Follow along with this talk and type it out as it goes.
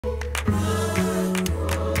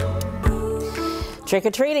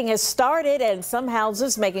Trick-or-treating has started, and some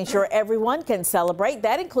houses making sure everyone can celebrate.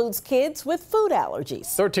 That includes kids with food allergies.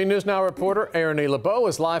 13 News Now reporter Ernie LeBeau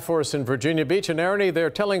is live for us in Virginia Beach. And Ernie, they're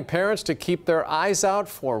telling parents to keep their eyes out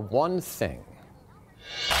for one thing.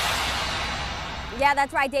 Yeah,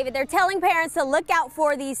 that's right, David. They're telling parents to look out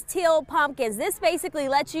for these teal pumpkins. This basically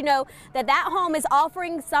lets you know that that home is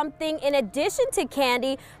offering something in addition to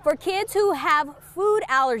candy for kids who have food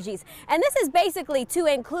allergies. And this is basically to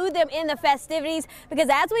include them in the festivities because,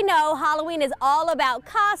 as we know, Halloween is all about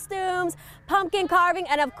costumes, pumpkin carving,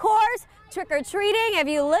 and of course, trick-or-treating. If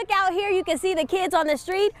you look out here, you can see the kids on the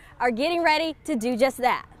street are getting ready to do just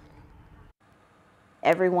that.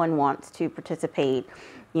 Everyone wants to participate,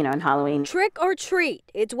 in Halloween. Trick or treat.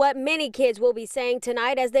 It's what many kids will be saying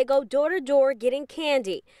tonight as they go door to door getting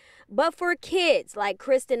candy. But for kids like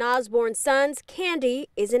Kristen Osborne's sons, candy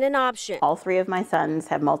isn't an option. All three of my sons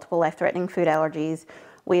have multiple life-threatening food allergies.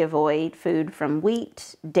 We avoid food from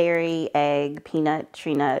wheat, dairy, egg, peanut,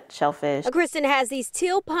 tree nut, shellfish. Kristen has these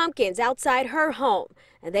teal pumpkins outside her home,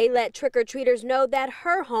 and they let trick-or-treaters know that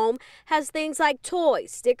her home has things like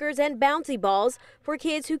toys, stickers, and bouncy balls for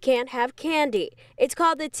kids who can't have candy. It's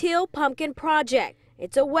called the Teal Pumpkin Project.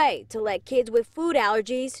 It's a way to let kids with food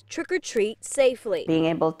allergies trick-or-treat safely. Being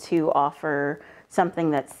able to offer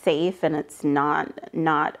something that's safe and it's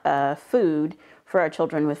not food for our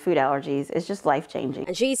children with food allergies is just life-changing.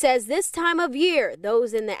 And she says this time of year,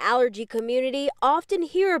 those in the allergy community often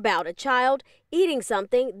hear about a child eating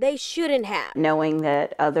something they shouldn't have. Knowing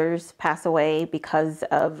that others pass away because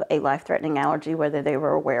of a life-threatening allergy, whether they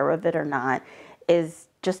were aware of it or not, is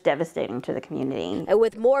just devastating to the community. And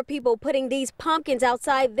with more people putting these pumpkins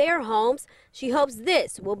outside their homes, she hopes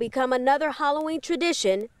this will become another Halloween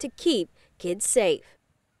tradition to keep kids safe.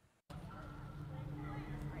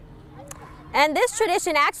 And this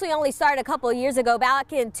tradition actually only started a couple of years ago,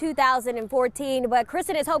 back in 2014. But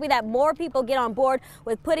Kristen is hoping that more people get on board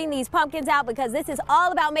with putting these pumpkins out because this is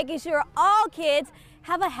all about making sure all kids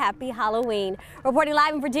have a happy Halloween. Reporting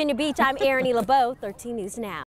live in Virginia Beach, I'm Ernie LeBeau, 13 News Now.